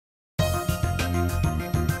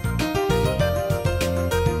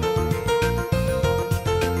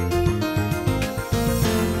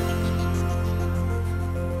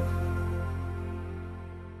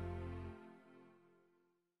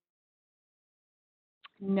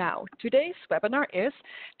Now, today's webinar is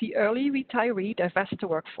The Early Retiree Divests the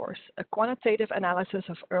Workforce, a quantitative analysis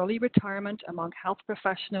of early retirement among health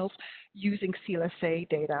professionals using CLSA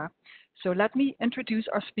data. So let me introduce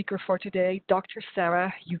our speaker for today, Dr.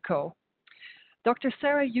 Sarah Hewko. Dr.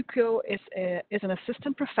 Sarah Hewko is an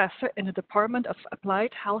assistant professor in the Department of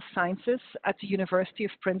Applied Health Sciences at the University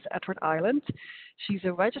of Prince Edward Island. She's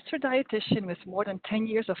a registered dietitian with more than 10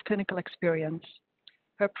 years of clinical experience.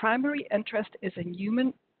 Her primary interest is in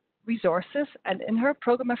human resources, and in her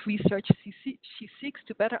program of research, she seeks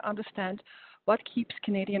to better understand what keeps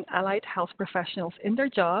Canadian allied health professionals in their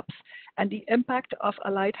jobs and the impact of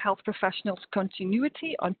allied health professionals'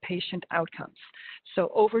 continuity on patient outcomes.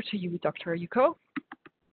 So over to you, Dr. Hewko.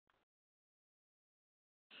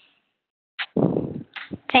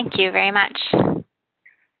 Thank you very much.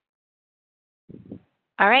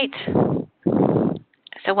 All right.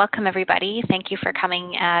 So welcome, everybody. Thank you for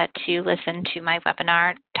coming to listen to my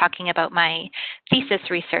webinar talking about my thesis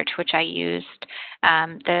research, which I used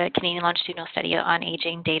the Canadian Longitudinal Study on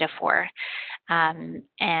Aging data for.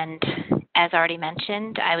 And as already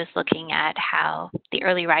mentioned, I was looking at how the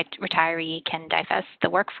early retiree can divest the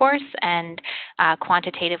workforce and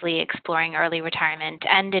quantitatively exploring early retirement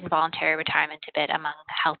and involuntary retirement a bit among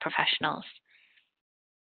health professionals.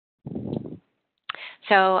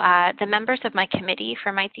 So the members of my committee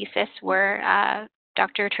for my thesis were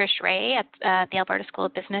Dr. Trish Ray at the Alberta School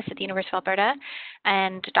of Business at the University of Alberta,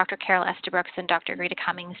 and Dr. Carol Estabrooks and Dr. Rita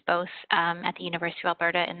Cummings, both at the University of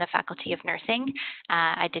Alberta in the Faculty of Nursing.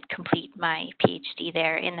 I did complete my PhD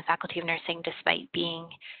there in the Faculty of Nursing despite being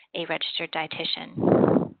a registered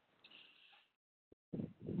dietitian.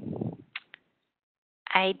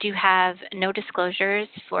 I do have no disclosures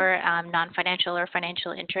for non-financial or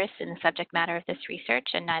financial interests in the subject matter of this research,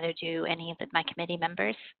 and neither do any of my committee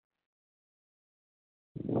members.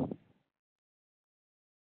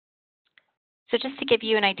 So just to give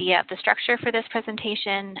you an idea of the structure for this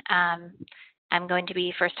presentation, I'm going to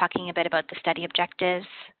be first talking a bit about the study objectives,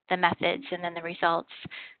 the methods, and then the results,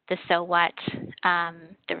 the so what,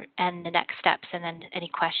 and the next steps, and then any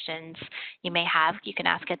questions you may have, you can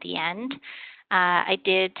ask at the end. I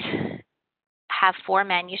did have 4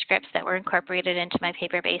 manuscripts that were incorporated into my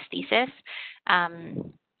paper-based thesis,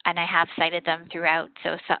 and I have cited them throughout,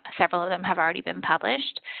 so several of them have already been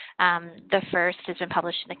published. The first has been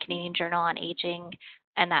published in the Canadian Journal on Aging,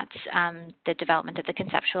 and that's the development of the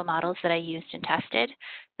conceptual models that I used and tested.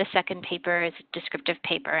 The second paper is a descriptive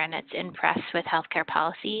paper, and it's in press with Healthcare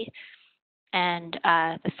Policy. And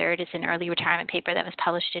the third is an early retirement paper that was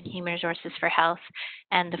published in Human Resources for Health.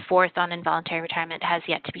 And the fourth on involuntary retirement has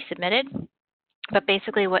yet to be submitted. But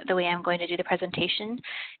basically the way I'm going to do the presentation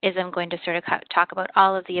is I'm going to sort of talk about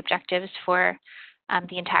all of the objectives for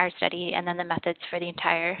the entire study and then the methods for the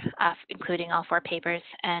entire, including all 4 papers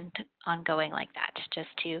and ongoing like that, just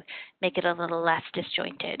to make it a little less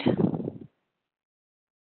disjointed.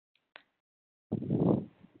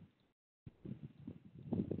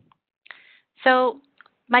 So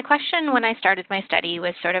my question when I started my study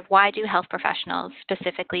was sort of why do health professionals,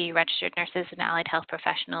 specifically registered nurses and allied health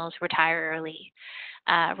professionals, retire early?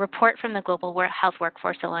 A report from the Global Health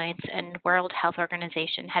Workforce Alliance and World Health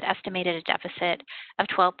Organization had estimated a deficit of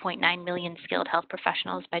 12.9 million skilled health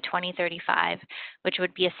professionals by 2035, which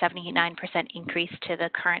would be a 79% increase to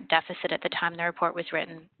the current deficit at the time the report was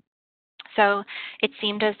written. So it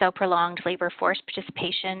seemed as though prolonged labor force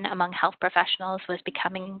participation among health professionals was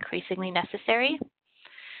becoming increasingly necessary.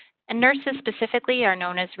 And nurses specifically are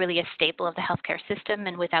known as really a staple of the healthcare system,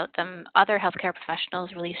 and without them, other healthcare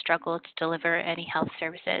professionals really struggle to deliver any health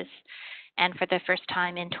services. And for the first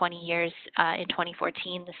time in 20 years, in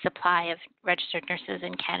 2014, the supply of registered nurses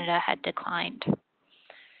in Canada had declined.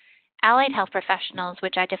 Allied health professionals,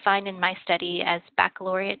 which I defined in my study as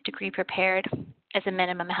baccalaureate degree prepared as a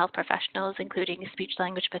minimum health professionals, including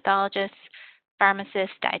speech-language pathologists,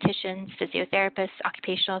 pharmacists, dietitians, physiotherapists,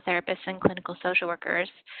 occupational therapists, and clinical social workers.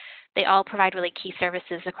 They all provide really key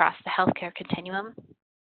services across the healthcare continuum,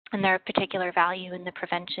 and they're of particular value in the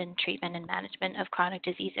prevention, treatment, and management of chronic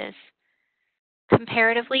diseases.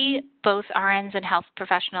 Comparatively, both RNs and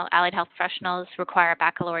allied health professionals require a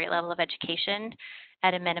baccalaureate level of education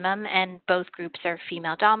at a minimum, and both groups are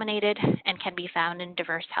female-dominated and can be found in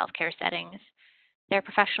diverse healthcare settings. Their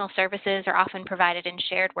professional services are often provided in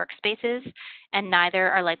shared workspaces, and neither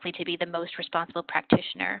are likely to be the most responsible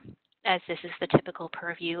practitioner, as this is the typical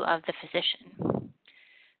purview of the physician.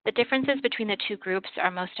 The differences between the two groups are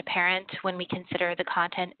most apparent when we consider the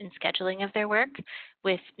content and scheduling of their work,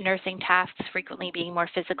 with nursing tasks frequently being more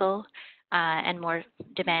physical and more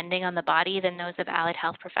demanding on the body than those of allied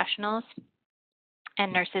health professionals.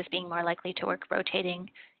 and nurses being more likely to work rotating,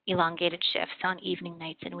 elongated shifts on evening,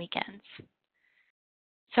 nights, and weekends.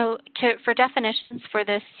 So for definitions for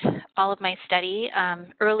this, all of my study,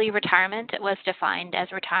 early retirement was defined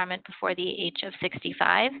as retirement before the age of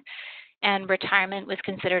 65, and retirement was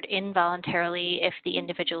considered involuntarily if the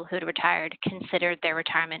individual who had retired considered their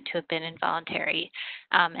retirement to have been involuntary,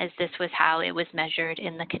 as this was how it was measured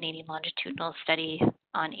in the Canadian Longitudinal Study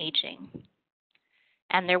on Aging.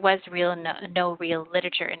 And there was no real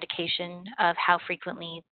literature indication of how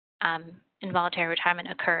frequently involuntary retirement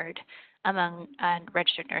occurred among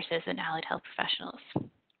registered nurses and allied health professionals.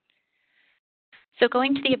 So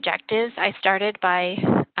going to the objectives, I started by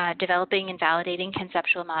developing and validating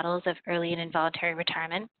conceptual models of early and involuntary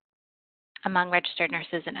retirement among registered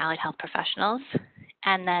nurses and allied health professionals.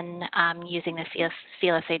 And then using the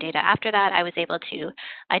CLSA data after that, I was able to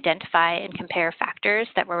identify and compare factors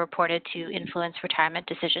that were reported to influence retirement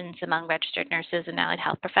decisions among registered nurses and allied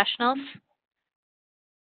health professionals.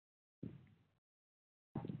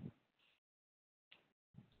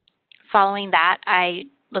 Following that, I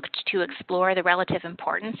looked to explore the relative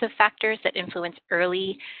importance of factors that influence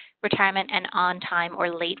early retirement and on-time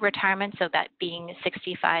or late retirement, so that being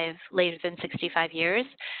later than 65 years,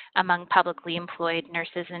 among publicly employed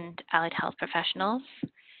nurses and allied health professionals.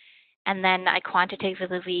 And then I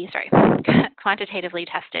quantitatively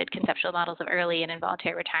tested conceptual models of early and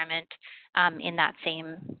involuntary retirement in that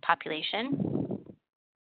same population.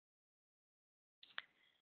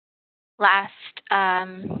 Last,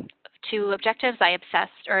 two objectives, I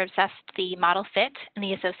assessed the model fit and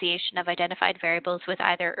the association of identified variables with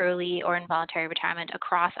either early or involuntary retirement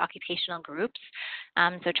across occupational groups.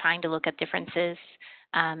 So trying to look at differences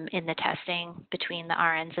in the testing between the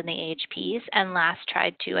RNs and the AHPs. And last,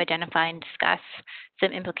 tried to identify and discuss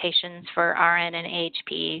some implications for RN and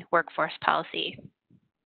AHP workforce policy.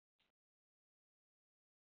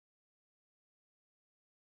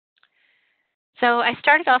 So I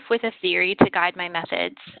started off with a theory to guide my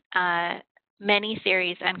methods. Many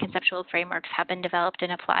theories and conceptual frameworks have been developed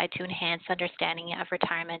and applied to enhance understanding of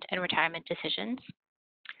retirement and retirement decisions.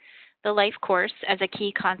 The life course, as a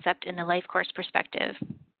key concept in the life course perspective,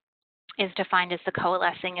 is defined as the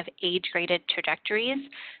coalescing of age-graded trajectories,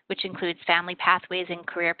 which includes family pathways and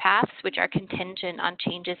career paths, which are contingent on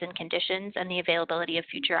changes in conditions and the availability of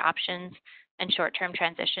future options and short-term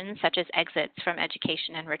transitions, such as exits from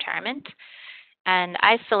education and retirement. And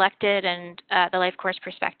I selected the life course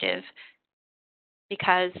perspective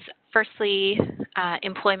because, firstly,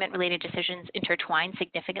 employment-related decisions intertwine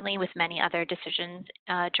significantly with many other decisions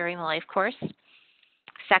during the life course.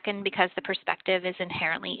 Second, because the perspective is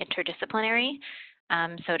inherently interdisciplinary,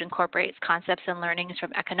 so it incorporates concepts and learnings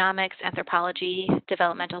from economics, anthropology,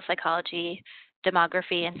 developmental psychology,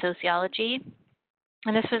 demography, and sociology.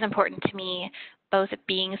 And this was important to me, both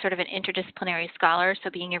being sort of an interdisciplinary scholar, so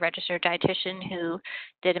being a registered dietitian who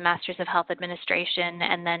did a Master's of Health Administration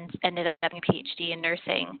and then ended up having a PhD in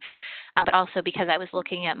nursing, but also because I was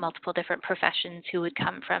looking at multiple different professions who would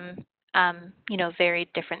come from very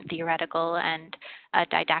different theoretical and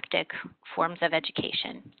didactic forms of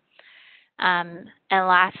education. And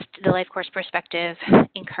last, the life course perspective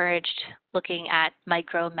encouraged looking at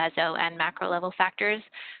micro, meso, and macro level factors,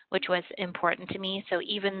 which was important to me. So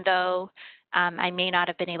even though I may not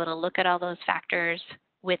have been able to look at all those factors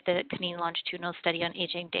with the Canadian Longitudinal Study on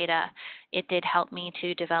Aging data, it did help me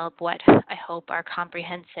to develop what I hope are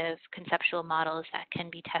comprehensive conceptual models that can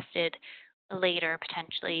be tested later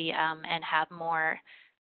potentially and have more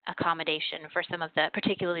accommodation for some of the,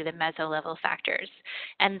 particularly the meso-level factors.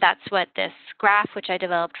 And that's what this graph, which I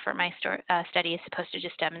developed for my study, is supposed to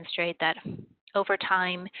just demonstrate, that over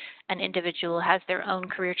time, an individual has their own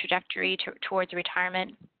career trajectory towards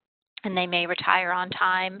retirement, and they may retire on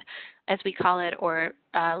time, as we call it, or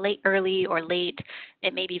early or late.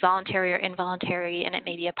 It may be voluntary or involuntary, and it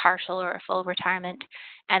may be a partial or a full retirement.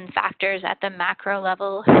 And factors at the macro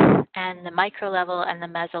level and the micro level and the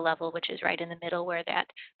meso level, which is right in the middle where that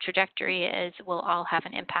trajectory is, will all have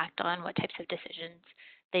an impact on what types of decisions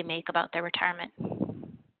they make about their retirement.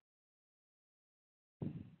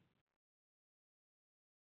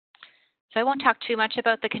 So I won't talk too much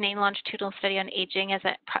about the Canadian Longitudinal Study on Aging, as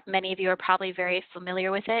many of you are probably very familiar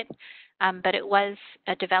with it, but it was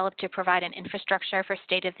developed to provide an infrastructure for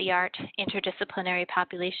state-of-the-art interdisciplinary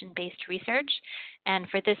population-based research. And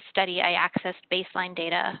for this study, I accessed baseline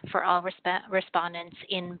data for all respondents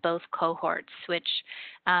in both cohorts, which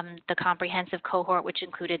the comprehensive cohort, which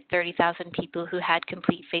included 30,000 people who had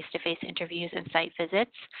complete face-to-face interviews and site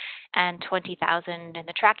visits, and 20,000 in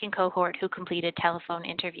the tracking cohort who completed telephone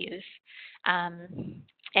interviews.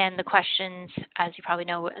 And the questions, as you probably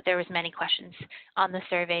know, there was many questions on the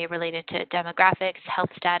survey related to demographics, health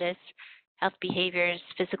status, health behaviors,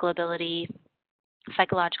 physical ability,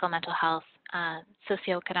 psychological mental health,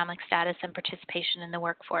 socioeconomic status, and participation in the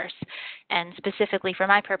workforce. And specifically for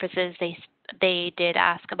my purposes, they did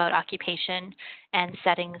ask about occupation and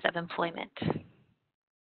settings of employment.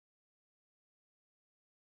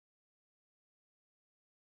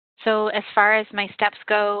 So as far as my steps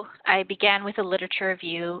go, I began with a literature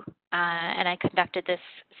review, and I conducted this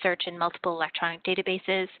search in multiple electronic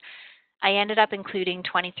databases. I ended up including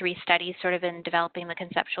 23 studies sort of in developing the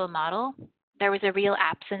conceptual model. There was a real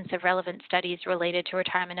absence of relevant studies related to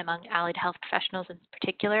retirement among allied health professionals in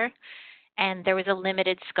particular, and there was a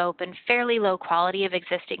limited scope and fairly low quality of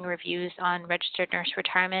existing reviews on registered nurse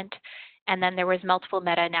retirement. And then there was multiple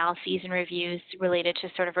meta-analyses and reviews related to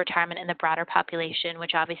sort of retirement in the broader population,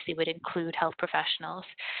 which obviously would include health professionals.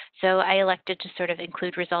 So I elected to sort of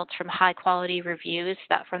include results from high-quality reviews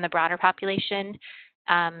that from the broader population,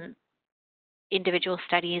 individual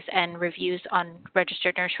studies and reviews on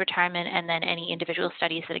registered nurse retirement, and then any individual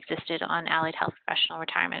studies that existed on allied health professional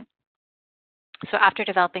retirement. So after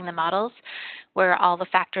developing the models, where all the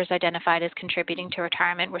factors identified as contributing to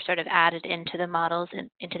retirement were sort of added into the models,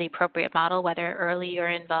 into the appropriate model, whether early or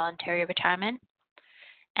involuntary retirement.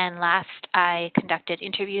 And last, I conducted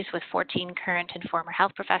interviews with 14 current and former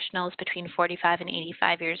health professionals between 45 and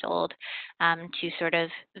 85 years old to sort of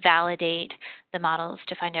validate the models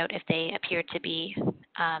to find out if they appeared to be,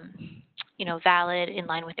 valid, in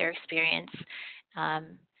line with their experience.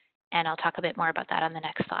 And I'll talk a bit more about that on the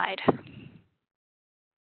next slide.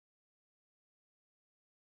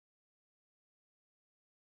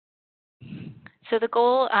 So the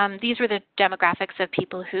goal, these were the demographics of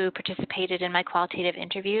people who participated in my qualitative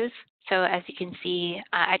interviews. So as you can see,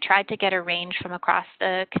 I tried to get a range from across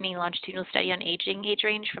the Canadian Longitudinal Study on Aging age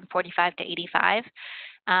range from 45 to 85.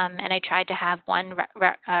 And I tried to have one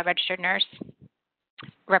registered nurse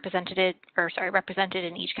represented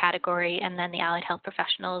in each category, and then the allied health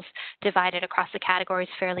professionals divided across the categories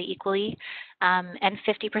fairly equally. And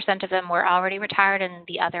 50% of them were already retired and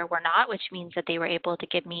the other were not, which means that they were able to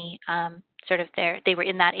give me they were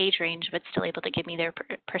in that age range, but still able to give me their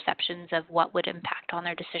perceptions of what would impact on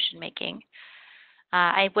their decision making.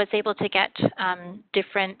 I was able to get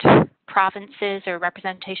different provinces or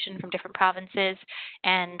representation from different provinces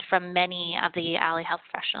and from many of the allied health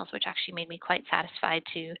professionals, which actually made me quite satisfied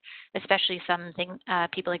too, especially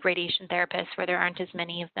people like radiation therapists, where there aren't as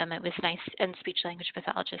many of them. It was nice, and speech language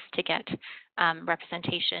pathologists, to get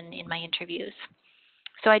representation in my interviews.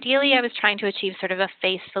 So ideally, I was trying to achieve sort of a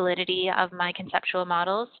face validity of my conceptual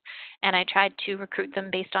models, and I tried to recruit them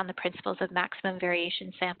based on the principles of maximum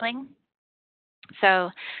variation sampling.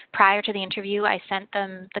 So prior to the interview, I sent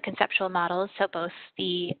them the conceptual models, so both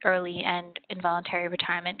the early and involuntary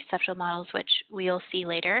retirement conceptual models, which we'll see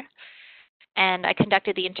later. And I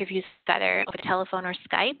conducted the interviews either over telephone or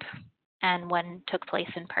Skype, and one took place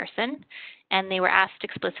in person. And they were asked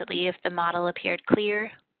explicitly if the model appeared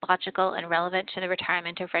clear, logical, and relevant to the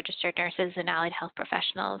retirement of registered nurses and allied health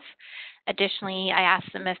professionals. Additionally, I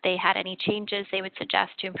asked them if they had any changes they would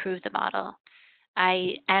suggest to improve the model.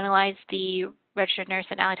 I analyzed the registered nurse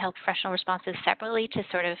and allied health professional responses separately to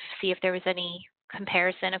sort of see if there was any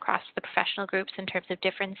comparison across the professional groups in terms of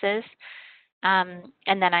differences. And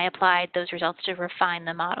then I applied those results to refine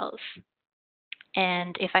the models.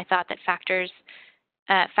 And if I thought that factors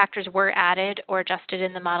were added or adjusted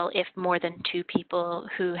in the model if more than 2 people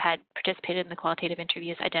who had participated in the qualitative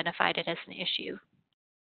interviews identified it as an issue.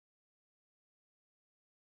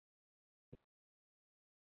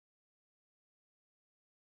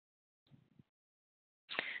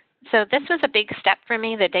 So this was a big step for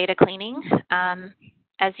me, the data cleaning.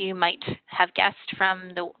 As you might have guessed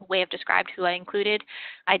from the way I've described who I included,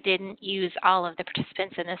 I didn't use all of the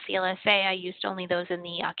participants in the CLSA. I used only those in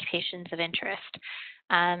the occupations of interest.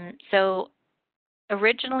 So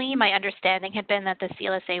originally, my understanding had been that the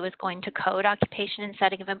CLSA was going to code occupation and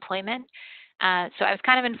setting of employment. So I was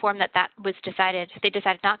kind of informed that was decided. They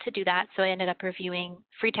decided not to do that, so I ended up reviewing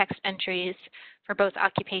free text entries for both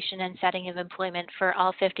occupation and setting of employment for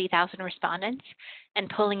all 50,000 respondents, and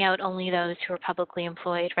pulling out only those who were publicly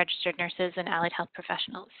employed registered nurses and allied health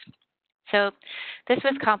professionals. So this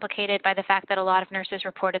was complicated by the fact that a lot of nurses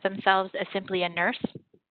reported themselves as simply a nurse,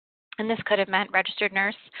 and this could have meant registered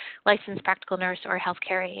nurse, licensed practical nurse, or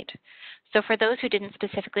healthcare aide. So for those who didn't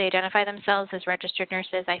specifically identify themselves as registered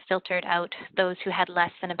nurses, I filtered out those who had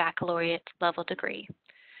less than a baccalaureate level degree.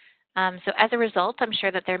 So as a result, I'm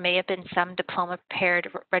sure that there may have been some diploma-paired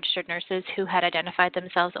registered nurses who had identified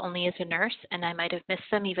themselves only as a nurse, and I might have missed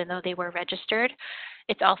them even though they were registered.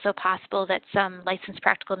 It's also possible that some licensed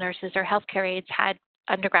practical nurses or healthcare aides had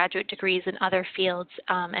undergraduate degrees in other fields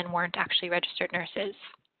and weren't actually registered nurses.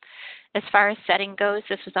 As far as setting goes,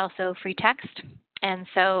 this was also free text. And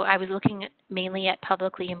so I was looking mainly at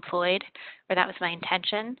publicly employed, or that was my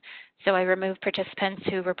intention. So I removed participants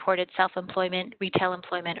who reported self-employment, retail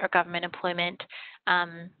employment, or government employment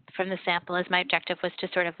from the sample, as my objective was to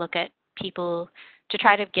sort of look at people, to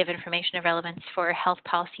try to give information of relevance for health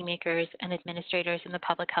policymakers and administrators in the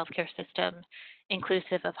public healthcare system,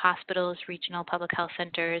 inclusive of hospitals, regional public health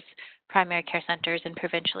centers, primary care centers, and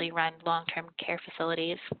provincially run long-term care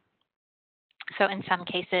facilities. So in some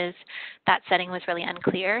cases, that setting was really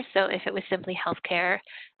unclear. So if it was simply healthcare,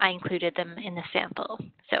 I included them in the sample.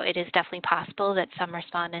 So it is definitely possible that some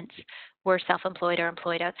respondents were self-employed or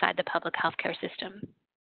employed outside the public healthcare system.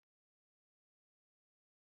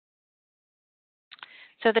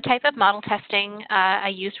 So the type of model testing I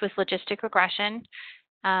used was logistic regression.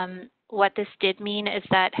 What this did mean is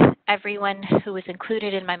that everyone who was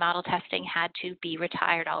included in my model testing had to be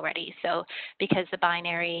retired already. So because the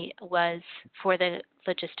binary was for the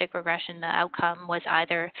logistic regression, the outcome was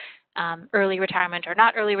either early retirement or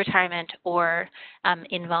not early retirement, or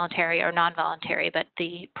involuntary or non-voluntary, but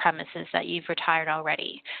the premise is that you've retired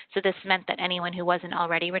already. So this meant that anyone who wasn't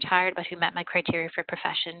already retired but who met my criteria for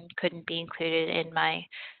profession couldn't be included in my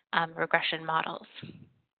regression models.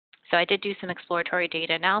 So I did do some exploratory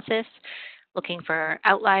data analysis, looking for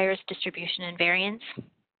outliers, distribution, and variance.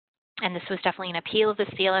 And this was definitely an appeal of the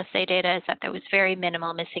CLSA data, is that there was very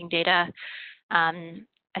minimal missing data.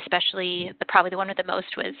 Especially, probably the one with the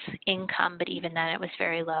most was income, but even then it was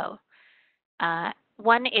very low.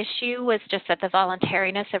 One issue was just that the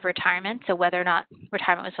voluntariness of retirement, so whether or not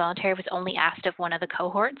retirement was voluntary, was only asked of one of the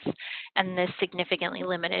cohorts, and this significantly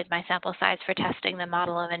limited my sample size for testing the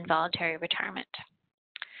model of involuntary retirement.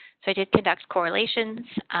 So I did conduct correlations,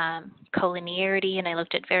 collinearity, and I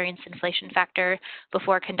looked at variance inflation factor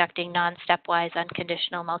before conducting non-stepwise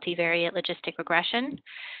unconditional multivariate logistic regression.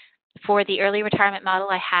 For the early retirement model,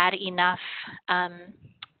 I had enough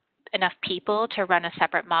people to run a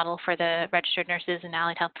separate model for the registered nurses and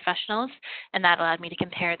allied health professionals, and that allowed me to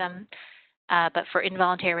compare them. But for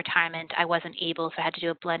involuntary retirement, I wasn't able, so I had to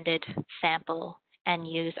do a blended sample and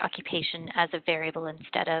use occupation as a variable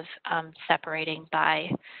instead of separating by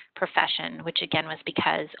profession, which again was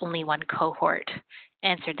because only one cohort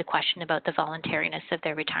answered the question about the voluntariness of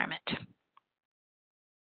their retirement.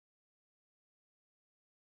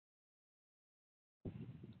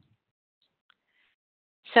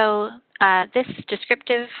 So this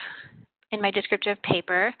descriptive, in my descriptive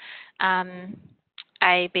paper,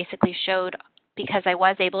 I basically showed, because I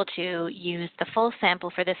was able to use the full sample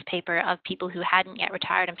for this paper of people who hadn't yet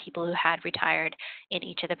retired and people who had retired in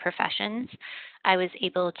each of the professions, I was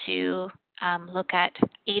able to look at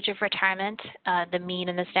age of retirement, the mean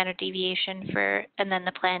and the standard deviation for, and then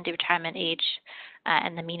the planned retirement age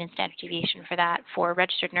and the mean and standard deviation for that for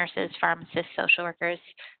registered nurses, pharmacists, social workers,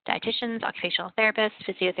 dietitians, occupational therapists,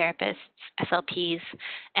 physiotherapists, SLPs,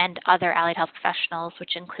 and other allied health professionals,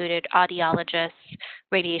 which included audiologists,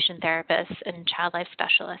 radiation therapists, and child life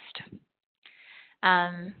specialists.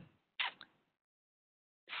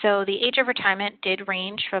 So the age of retirement did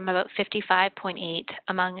range from about 55.8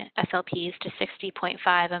 among SLPs to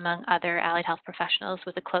 60.5 among other allied health professionals,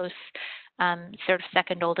 with a close sort of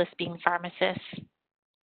second oldest being pharmacists.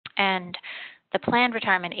 And the planned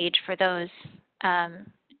retirement age for those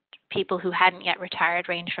people who hadn't yet retired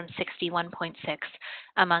ranged from 61.6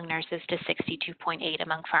 among nurses to 62.8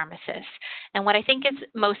 among pharmacists. And what I think is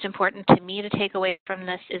most important to me to take away from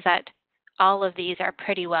this is that all of these are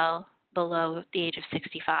pretty well below the age of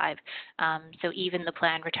 65. So even the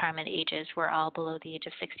planned retirement ages were all below the age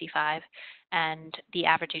of 65. And the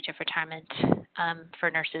average age of retirement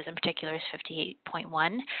for nurses in particular is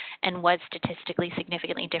 58.1 and was statistically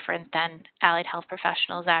significantly different than allied health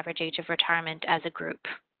professionals' average age of retirement as a group.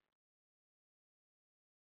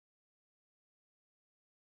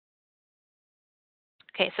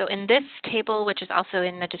 Okay, so in this table, which is also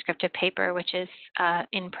in the descriptive paper, which is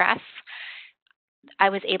in press, I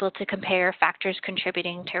was able to compare factors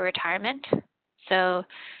contributing to retirement. So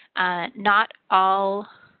not all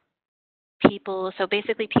people, so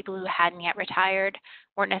basically people who hadn't yet retired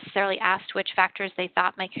weren't necessarily asked which factors they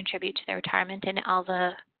thought might contribute to their retirement in all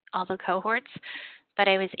the cohorts, but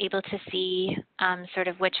I was able to see sort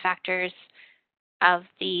of which factors of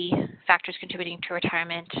the factors contributing to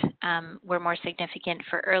retirement were more significant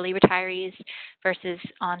for early retirees versus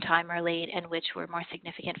on-time or late, and which were more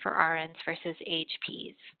significant for RNs versus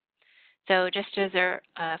AHPs. So just as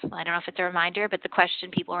I don't know if it's a reminder, but the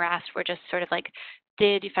question people were asked were just sort of like,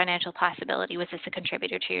 did financial possibility, was this a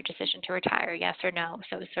contributor to your decision to retire, yes or no?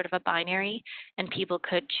 So it was sort of a binary, and people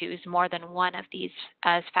could choose more than one of these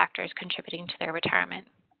as factors contributing to their retirement.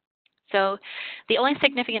 So the only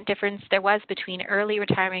significant difference there was between early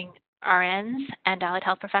retiring RNs and allied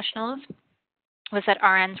health professionals was that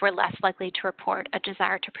RNs were less likely to report a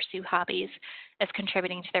desire to pursue hobbies as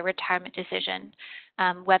contributing to their retirement decision,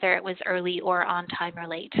 whether it was early or on time or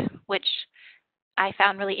late, which I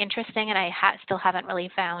found really interesting, and I still haven't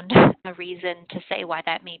really found a reason to say why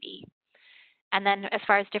that may be. And then as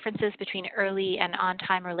far as differences between early and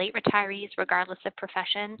on-time or late retirees, regardless of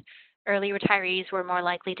profession, early retirees were more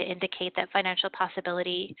likely to indicate that financial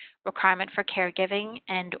possibility, requirement for caregiving,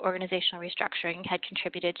 and organizational restructuring had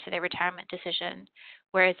contributed to their retirement decision,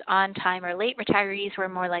 whereas on-time or late retirees were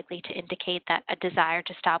more likely to indicate that a desire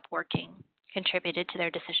to stop working contributed to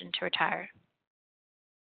their decision to retire.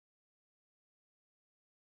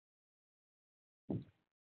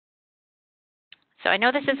 So I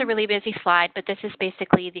know this is a really busy slide, but this is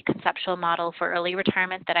basically the conceptual model for early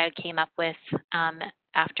retirement that I came up with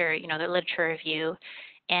after the literature review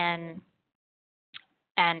and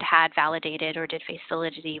had validated or did face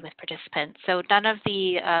validity with participants. So none of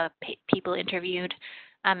the people interviewed,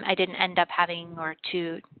 I didn't end up having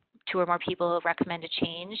two or more people recommend a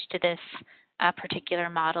change to this particular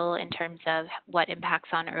model in terms of what impacts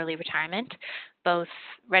on early retirement. Both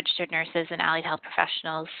registered nurses and allied health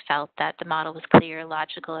professionals felt that the model was clear,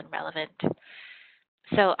 logical, and relevant.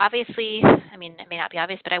 So obviously, I mean, it may not be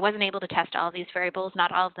obvious, but I wasn't able to test all of these variables.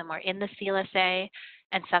 Not all of them were in the CLSA,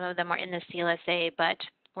 and some of them were in the CLSA, but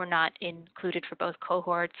were not included for both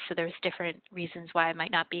cohorts. So there's different reasons why I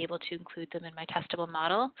might not be able to include them in my testable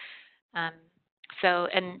model.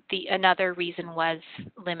 Another reason was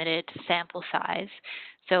limited sample size.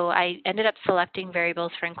 So I ended up selecting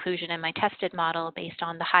variables for inclusion in my tested model based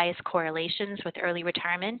on the highest correlations with early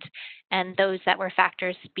retirement and those that were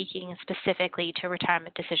factors speaking specifically to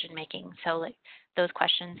retirement decision making. So like those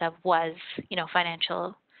questions of was,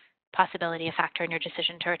 financial possibility a factor in your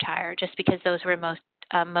decision to retire, just because those were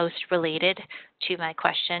most related to my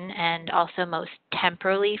question and also most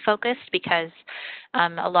temporally focused, because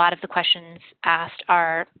a lot of the questions asked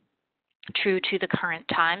are true to the current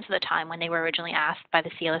time, so the time when they were originally asked by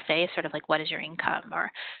the CLSA, sort of like what is your income or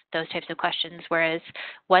those types of questions, whereas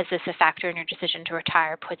was this a factor in your decision to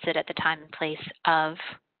retire puts it at the time and place of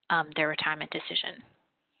their retirement decision.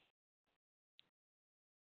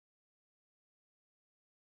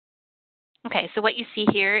 Okay, so what you see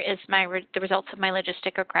here is the results of my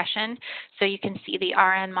logistic regression. So you can see the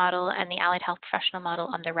RN model and the allied health professional model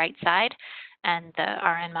on the right side and the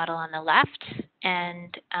RN model on the left.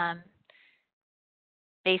 And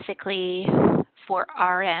basically for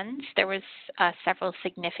RNs, there was several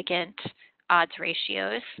significant odds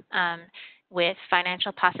ratios with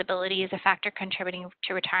financial possibility as a factor contributing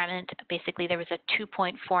to retirement. Basically, there was a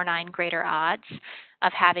 2.49 greater odds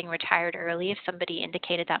of having retired early if somebody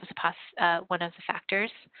indicated that was one of the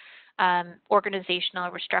factors.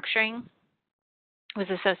 Organizational restructuring was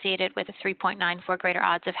associated with a 3.94 greater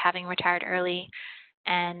odds of having retired early,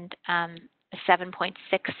 and a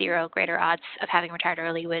 7.60 greater odds of having retired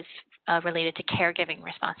early was related to caregiving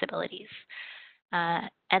responsibilities. And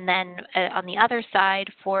then on the other side,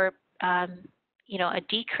 for a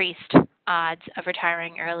decreased odds of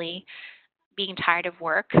retiring early, being tired of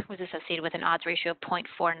work was associated with an odds ratio of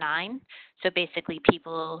 0.49. So basically,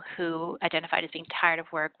 people who identified as being tired of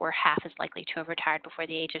work were half as likely to have retired before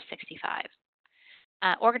the age of 65.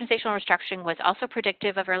 Organizational restructuring was also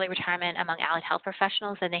predictive of early retirement among allied health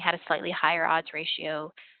professionals, and they had a slightly higher odds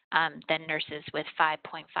ratio than nurses with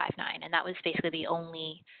 5.59. And that was basically the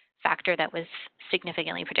only factor that was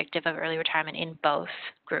significantly predictive of early retirement in both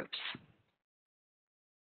groups.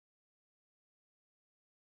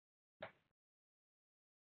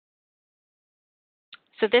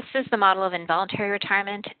 So this is the model of involuntary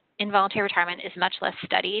retirement. Involuntary retirement is much less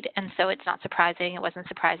studied, and so it wasn't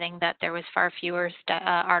surprising that there was far fewer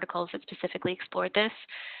articles that specifically explored this.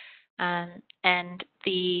 And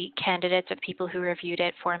the candidates or people who reviewed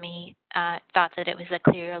it for me thought that it was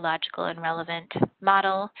a clear, logical, and relevant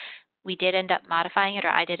model. We did end up modifying it, or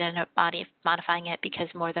I did end up modifying it because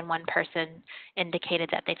more than one person indicated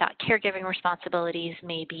that they thought caregiving responsibilities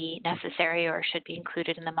may be necessary or should be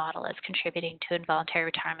included in the model as contributing to involuntary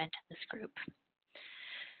retirement in this group.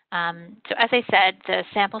 So as I said, the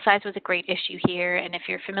sample size was a great issue here, and if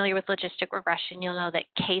you're familiar with logistic regression, you'll know that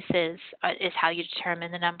cases is how you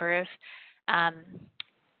determine the number of,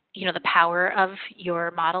 the power of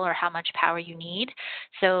your model or how much power you need.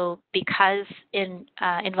 So because in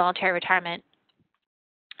involuntary retirement,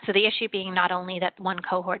 so the issue being not only that one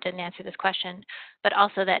cohort didn't answer this question, but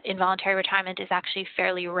also that involuntary retirement is actually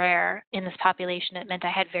fairly rare in this population. It meant I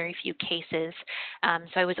had very few cases,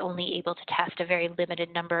 so I was only able to test a very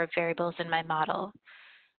limited number of variables in my model.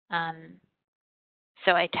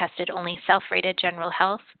 So I tested only self-rated general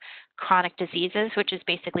health, chronic diseases, which is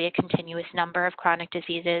basically a continuous number of chronic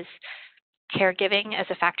diseases, caregiving as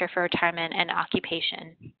a factor for retirement, and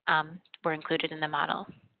occupation were included in the model.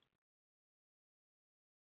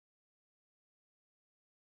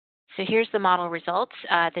 So here's the model results.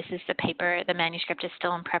 This is the paper. The manuscript is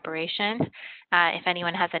still in preparation. If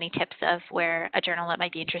anyone has any tips of where a journal that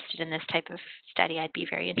might be interested in this type of study, I'd be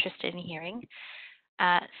very interested in hearing.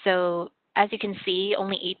 So as you can see,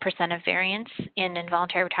 only 8% of variance in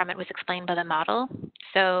involuntary retirement was explained by the model.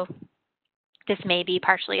 So this may be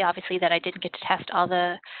partially, obviously, that I didn't get to test all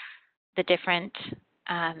the different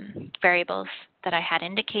variables that I had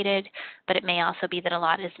indicated, but it may also be that a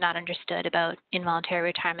lot is not understood about involuntary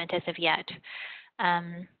retirement as of yet.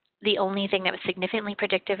 The only thing that was significantly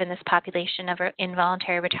predictive in this population of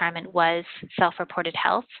involuntary retirement was self-reported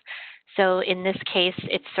health. So in this case,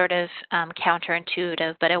 it's sort of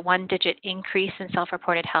counterintuitive, but a one-digit increase in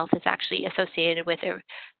self-reported health is actually associated with a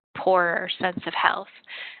poorer sense of health.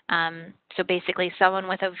 So basically, someone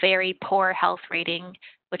with a very poor health rating,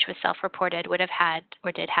 which was self-reported, would have had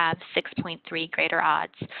or did have 6.3 greater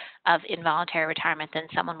odds of involuntary retirement than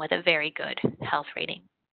someone with a very good health rating.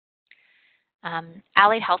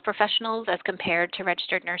 Allied health professionals, as compared to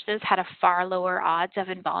registered nurses, had a far lower odds of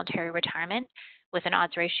involuntary retirement with an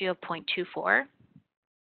odds ratio of 0.24.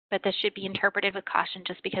 But this should be interpreted with caution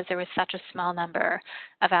just because there was such a small number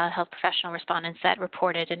of allied health professional respondents that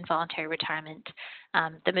reported involuntary retirement.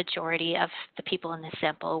 The majority of the people in this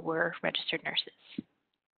sample were registered nurses.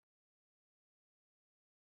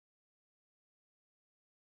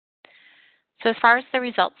 So as far as the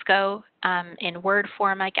results go, in word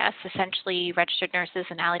form, I guess, essentially registered nurses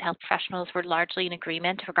and allied health professionals were largely in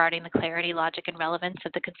agreement regarding the clarity, logic, and relevance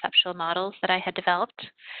of the conceptual models that I had developed.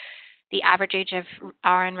 The average age of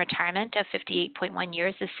RN retirement of 58.1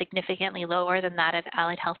 years is significantly lower than that of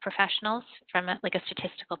allied health professionals from a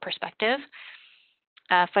statistical perspective.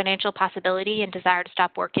 Financial possibility and desire to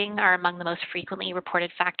stop working are among the most frequently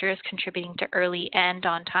reported factors contributing to early and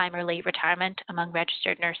on-time or late retirement among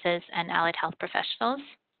registered nurses and allied health professionals.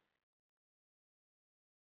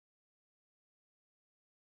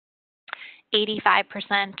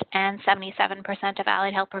 "85% and 77% of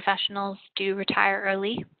allied health professionals do retire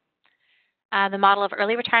early. The model of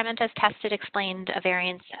early retirement as tested explained a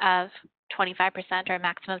variance of 25% or a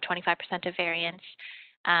maximum of 25% of variance.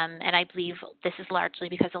 And I believe this is largely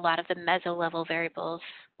because a lot of the meso-level variables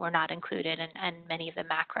were not included and many of the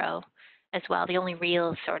macro as well. The only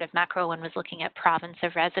real sort of macro one was looking at province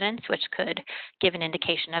of residence, which could give an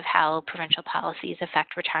indication of how provincial policies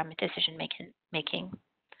affect retirement decision making.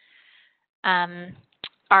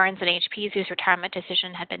 RNs and AHPs whose retirement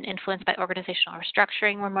decision had been influenced by organizational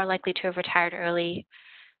restructuring were more likely to have retired early.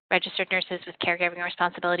 Registered nurses with caregiving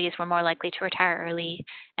responsibilities were more likely to retire early,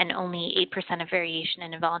 and only 8% of variation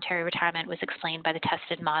in involuntary retirement was explained by the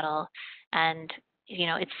tested model. And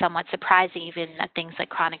it's somewhat surprising even that things like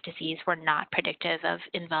chronic disease were not predictive of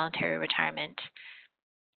involuntary retirement.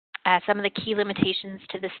 Some of the key limitations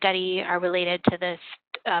to the study are related to this.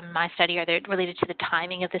 My study are related to the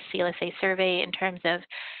timing of the CLSA survey in terms of,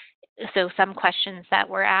 so some questions that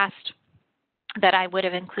were asked that I would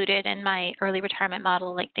have included in my early retirement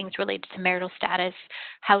model, like things related to marital status,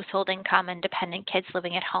 household income, and dependent kids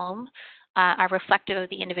living at home, are reflective of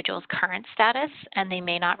the individual's current status, and they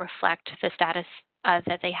may not reflect the status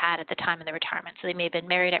that they had at the time of the retirement. So they may have been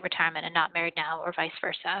married at retirement and not married now, or vice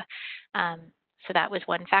versa. So that was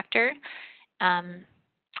one factor.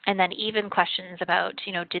 And then even questions about,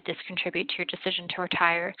 did this contribute to your decision to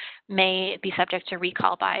retire may be subject to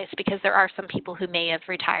recall bias, because there are some people who may have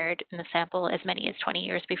retired in the sample as many as 20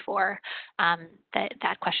 years before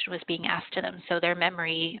that question was being asked to them. So their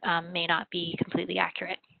memory may not be completely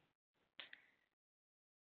accurate.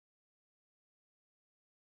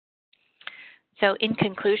 So in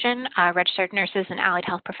conclusion, registered nurses and allied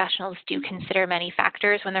health professionals do consider many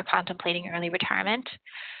factors when they're contemplating early retirement.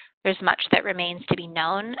 There's much that remains to be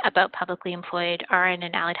known about publicly employed RN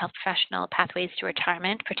and allied health professional pathways to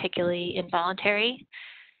retirement, particularly involuntary.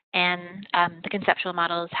 and the conceptual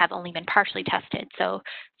models have only been partially tested, so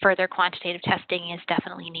further quantitative testing is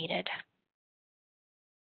definitely needed.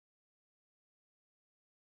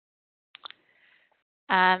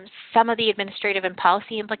 Some of the administrative and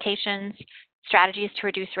policy implications, strategies to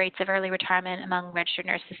reduce rates of early retirement among registered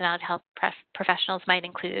nurses and allied health professionals might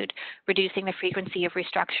include reducing the frequency of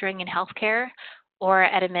restructuring in healthcare, or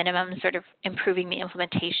at a minimum, sort of improving the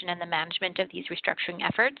implementation and the management of these restructuring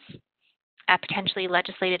efforts. A potentially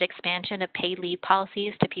legislated expansion of paid leave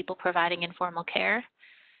policies to people providing informal care,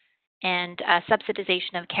 and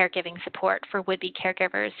subsidization of caregiving support for would-be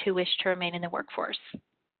caregivers who wish to remain in the workforce.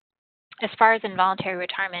 As far as involuntary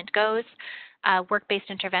retirement goes, work-based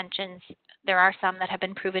interventions, there are some that have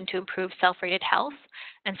been proven to improve self-rated health,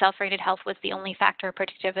 and self-rated health was the only factor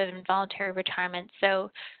predictive of involuntary retirement.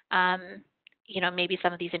 So, maybe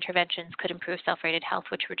some of these interventions could improve self-rated health,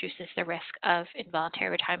 which reduces the risk of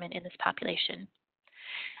involuntary retirement in this population.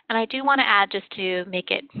 And I do want to add, just to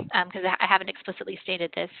make it, because I haven't explicitly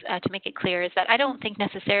stated this, to make it clear, is that I don't think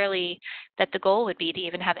necessarily that the goal would be to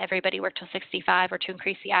even have everybody work till 65 or to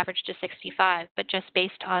increase the average to 65, but just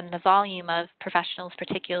based on the volume of professionals,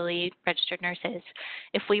 particularly registered nurses,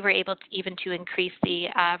 if we were able to even to increase the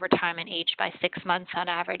retirement age by 6 months on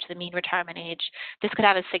average, the mean retirement age, this could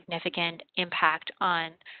have a significant impact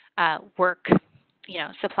on work,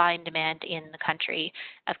 supply and demand in the country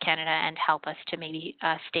of Canada, and help us to maybe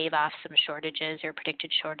stave off some shortages or predicted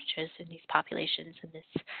shortages in these populations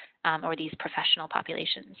or these professional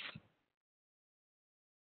populations.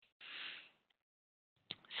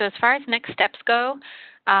 So as far as next steps go,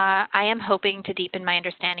 I am hoping to deepen my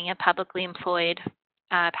understanding of publicly employed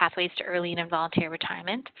pathways to early and involuntary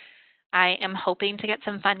retirement. I am hoping to get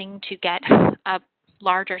some funding to get a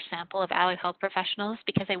larger sample of allied health professionals,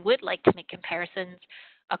 because I would like to make comparisons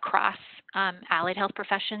across allied health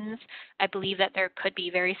professions. I believe that there could be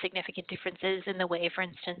very significant differences in the way, for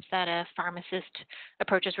instance, that a pharmacist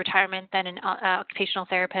approaches retirement than an occupational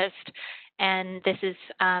therapist. And this is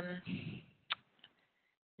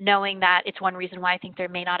knowing that it's one reason why I think there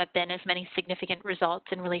may not have been as many significant results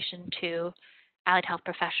in relation to allied health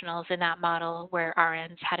professionals in that model, where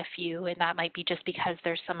RNs had a few, and that might be just because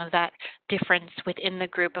there's some of that difference within the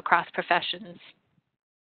group across professions.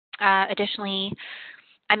 Additionally,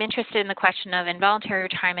 I'm interested in the question of involuntary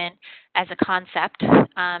retirement as a concept,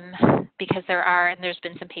 because there's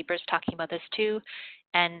been some papers talking about this too,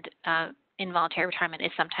 and involuntary retirement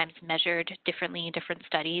is sometimes measured differently in different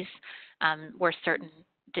studies, where certain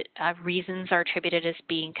reasons are attributed as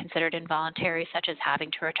being considered involuntary, such as having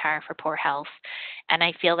to retire for poor health. And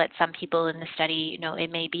I feel that some people in the study,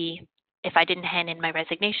 it may be, if I didn't hand in my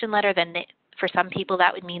resignation letter, then for some people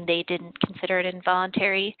that would mean they didn't consider it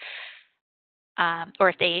involuntary. Or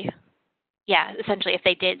if they, essentially if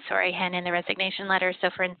they did, hand in the resignation letter. So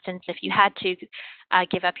for instance, if you had to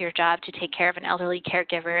give up your job to take care of an elderly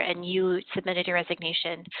caregiver and you submitted your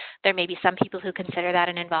resignation, there may be some people who consider that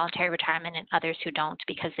an involuntary retirement and others who don't,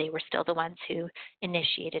 because they were still the ones who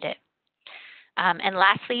initiated it. And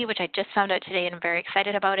lastly, which I just found out today and I'm very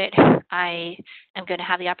excited about it, I am going to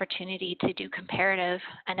have the opportunity to do comparative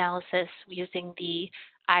analysis using the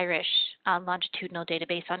Irish longitudinal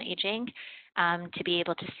database on aging, to be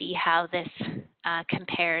able to see how this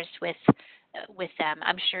compares with them.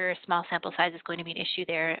 I'm sure small sample size is going to be an issue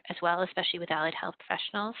there as well, especially with allied health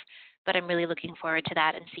professionals, but I'm really looking forward to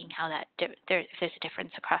that and seeing how if there's a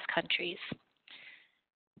difference across countries.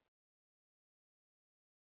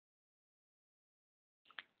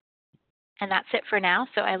 And that's it for now,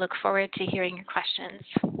 so I look forward to hearing your questions.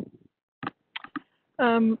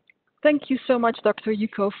 Thank you so much, Dr.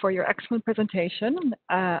 Hewko, for your excellent presentation.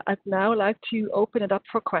 I'd now like to open it up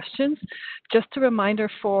for questions. Just a reminder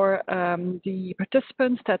for the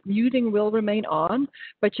participants that muting will remain on,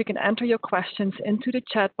 but you can enter your questions into the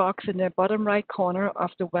chat box in the bottom right corner of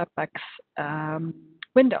the WebEx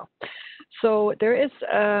window. So there is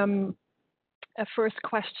a first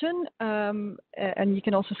question, and you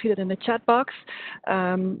can also see that in the chat box.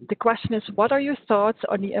 The question is, what are your thoughts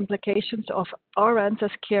on the implications of RNs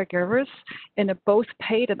as caregivers in a both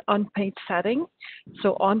paid and unpaid setting?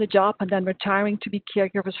 So on the job and then retiring to be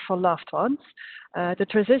caregivers for loved ones.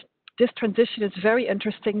 This transition is very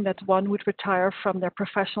interesting, that one would retire from their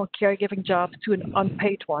professional caregiving job to an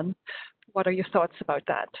unpaid one. What are your thoughts about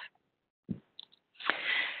that?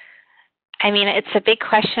 I mean, it's a big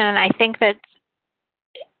question. I think that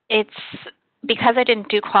it's because I didn't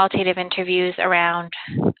do qualitative interviews around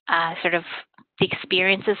sort of the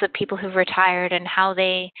experiences of people who've retired and how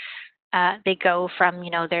they they go from,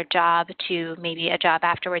 their job to maybe a job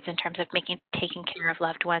afterwards in terms of taking care of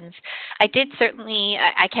loved ones. I did certainly,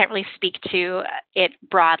 I can't really speak to it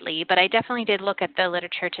broadly, but I definitely did look at the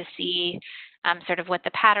literature to see sort of what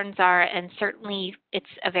the patterns are, and certainly it's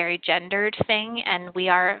a very gendered thing, and we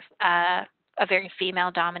are a very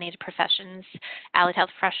female-dominated professions, allied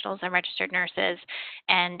health professionals and registered nurses.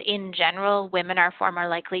 And in general, women are far more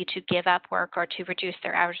likely to give up work or to reduce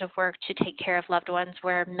their hours of work to take care of loved ones,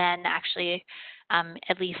 where men actually,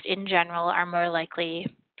 at least in general, are more likely,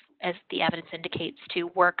 as the evidence indicates, to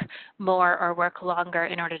work more or work longer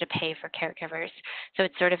in order to pay for caregivers. So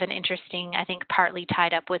it's sort of an interesting, I think, partly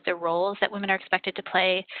tied up with the roles that women are expected to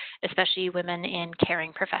play, especially women in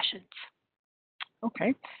caring professions.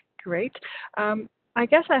 Okay, great. I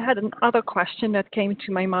guess I had another question that came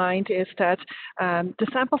to my mind is that the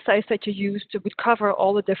sample size that you used would cover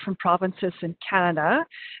all the different provinces in Canada,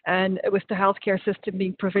 and with the healthcare system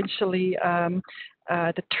being provincially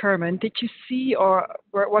determined, did you see, or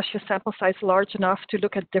was your sample size large enough to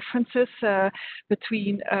look at differences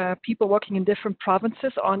between people working in different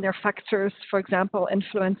provinces on their factors, for example,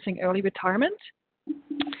 influencing early retirement?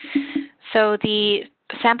 So the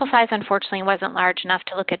sample size, unfortunately, wasn't large enough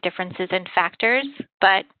to look at differences in factors,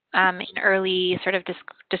 but in early sort of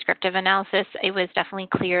descriptive analysis, it was definitely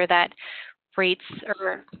clear that rates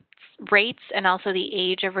and also the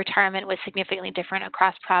age of retirement was significantly different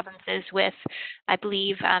across provinces, with, I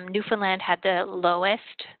believe, Newfoundland had the lowest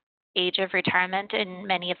age of retirement in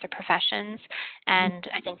many of the professions, and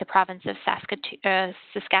I think the province of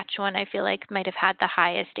Saskatchewan, I feel like, might have had the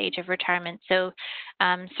highest age of retirement. So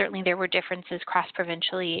certainly there were differences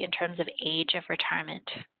cross-provincially in terms of age of retirement.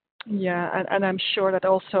 Yeah, and I'm sure that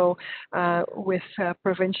also with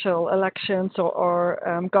provincial elections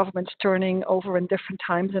or governments turning over in different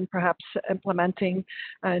times and perhaps implementing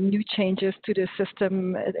new changes to the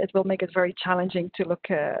system, it will make it very challenging to look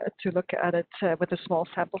at it with a small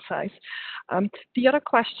sample size. The other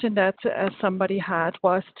question that somebody had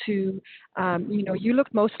was to, you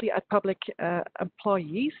looked mostly at public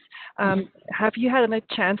employees. Have you had a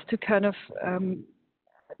chance to kind of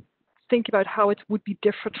think about how it would be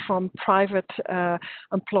different from private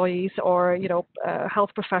employees or health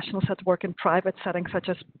professionals that work in private settings, such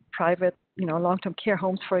as private long-term care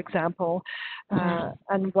homes, for example,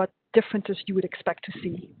 and what differences you would expect to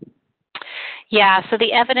see? Yeah, so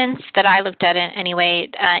the evidence that I looked at anyway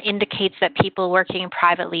indicates that people working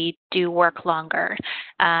privately do work longer.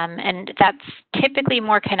 And that's typically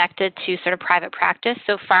more connected to sort of private practice.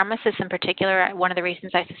 So pharmacists in particular, one of the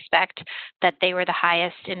reasons I suspect that they were the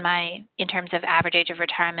highest in terms of average age of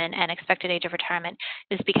retirement and expected age of retirement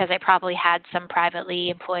is because I probably had some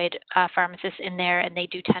privately employed pharmacists in there, and they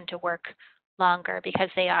do tend to work longer because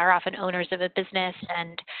they are often owners of a business,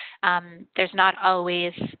 and there's not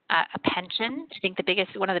always a pension. I think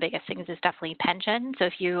one of the biggest things is definitely pension. So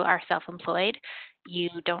if you are self-employed, you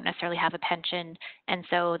don't necessarily have a pension, and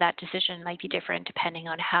so that decision might be different depending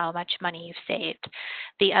on how much money you've saved.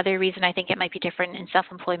 The other reason I think it might be different in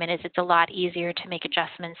self-employment is it's a lot easier to make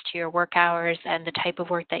adjustments to your work hours and the type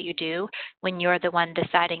of work that you do when you're the one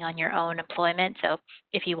deciding on your own employment. So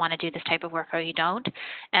if you want to do this type of work or you don't.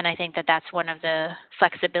 And I think that that's one of the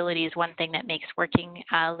flexibilities, one thing that makes working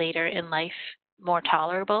later in life more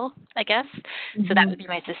tolerable, I guess. So that would be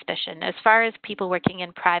my suspicion. As far as people working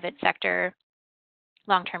in private sector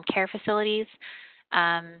long-term care facilities,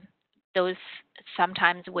 those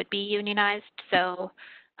sometimes would be unionized. So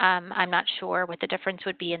I'm not sure what the difference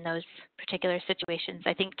would be in those particular situations.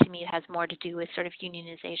 I think to me it has more to do with sort of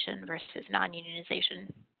unionization versus non-unionization.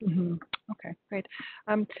 Okay, great.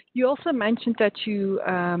 You also mentioned that you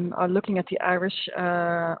are looking at the Irish,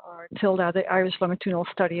 or TILDA, the Irish Longitudinal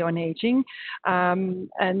Study on Aging,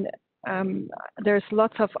 and there's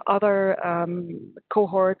lots of other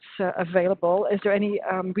cohorts available. Is there any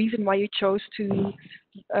reason why you chose to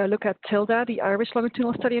look at TILDA, the Irish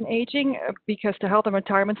Longitudinal Study on Aging? Because the Health and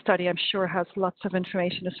Retirement Study, I'm sure, has lots of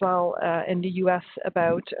information as well in the US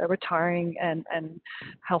about retiring and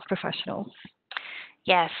health professionals.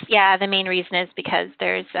 Yes, yeah, the main reason is because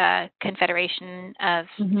there's a Confederation of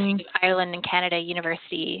Ireland and Canada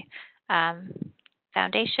University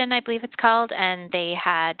Foundation, I believe it's called, and they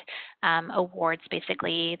had awards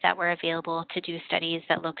basically that were available to do studies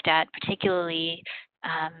that looked at particularly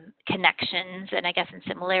connections and I guess and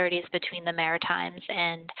similarities between the Maritimes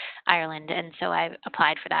and Ireland. And so I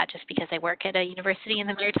applied for that just because I work at a university in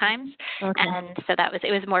the Maritimes. Okay. And so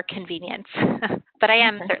it was more convenient. But I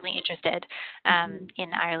am certainly interested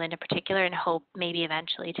in Ireland in particular, and hope maybe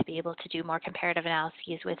eventually to be able to do more comparative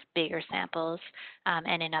analyses with bigger samples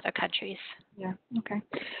and in other countries. Yeah, okay.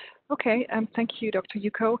 Okay, thank you, Dr.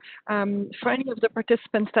 Hewko. For any of the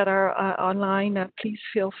participants that are online, please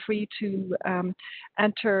feel free to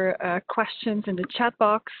enter questions in the chat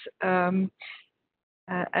box.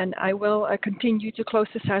 And I will continue to close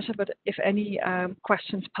the session, but if any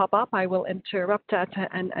questions pop up, I will interrupt that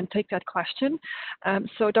and take that question.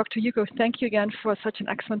 So Dr. Hewko, thank you again for such an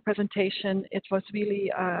excellent presentation. It was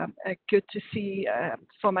really good to see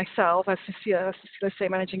for myself as the CLSA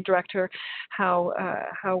Managing Director how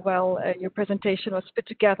well your presentation was put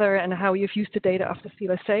together and how you've used the data of the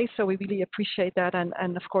CLSA. So we really appreciate that,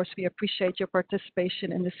 and of course we appreciate your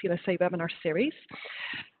participation in the CLSA webinar series.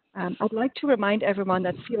 I'd like to remind everyone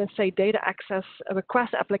that CLSA data access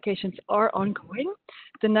request applications are ongoing.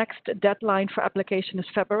 The next deadline for application is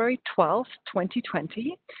February 12th,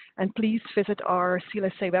 2020. And please visit our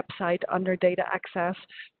CLSA website under data access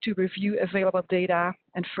to review available data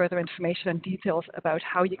and further information and details about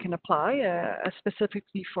how you can apply.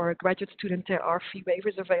 Specifically for graduate students, there are fee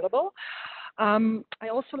waivers available. I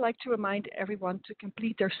also like to remind everyone to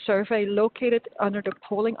complete their survey located under the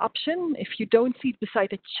polling option. If you don't see it beside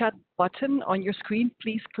the chat button on your screen,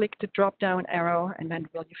 please click the drop-down arrow and then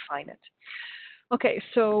will you find it. Okay,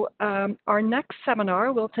 so our next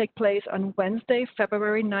seminar will take place on Wednesday,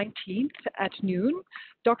 February 19th at noon.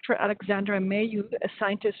 Dr. Alexandra Mayu, a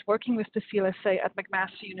scientist working with the CLSA at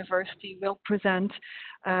McMaster University, will present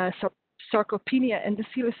sarcopenia in the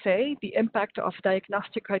CLSA, the impact of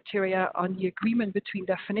diagnostic criteria on the agreement between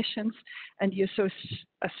definitions and the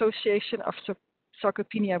association of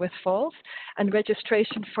sarcopenia with falls, and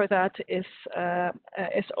registration for that is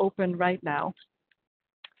open right now.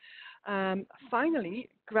 Finally,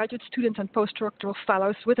 graduate students and postdoctoral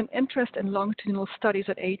fellows with an interest in longitudinal studies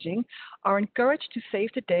at aging are encouraged to save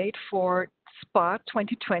the date for SPA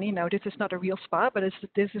 2020. Now, this is not a real SPA, but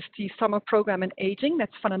this is the summer program in aging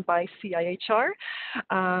that's funded by CIHR.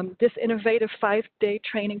 This innovative 5-day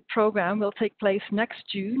training program will take place next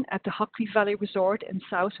June at the Hockley Valley Resort in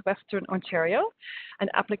southwestern Ontario, and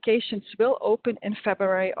applications will open in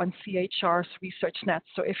February on CIHR's ResearchNet.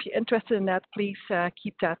 So if you're interested in that, please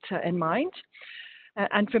keep that in mind.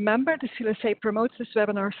 And remember, the CLSA promotes this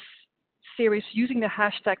webinar series using the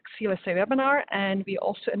hashtag CLSA webinar, and we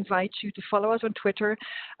also invite you to follow us on Twitter,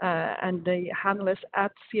 and the handle is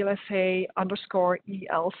 @CLSA_ELCV.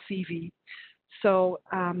 So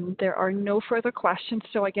there are no further questions.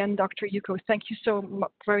 So again, Dr. Hewko, thank you so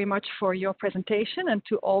very much for your presentation, and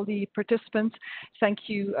to all the participants, thank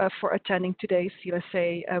you for attending today's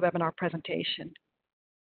CLSA webinar presentation.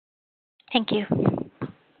 Thank you.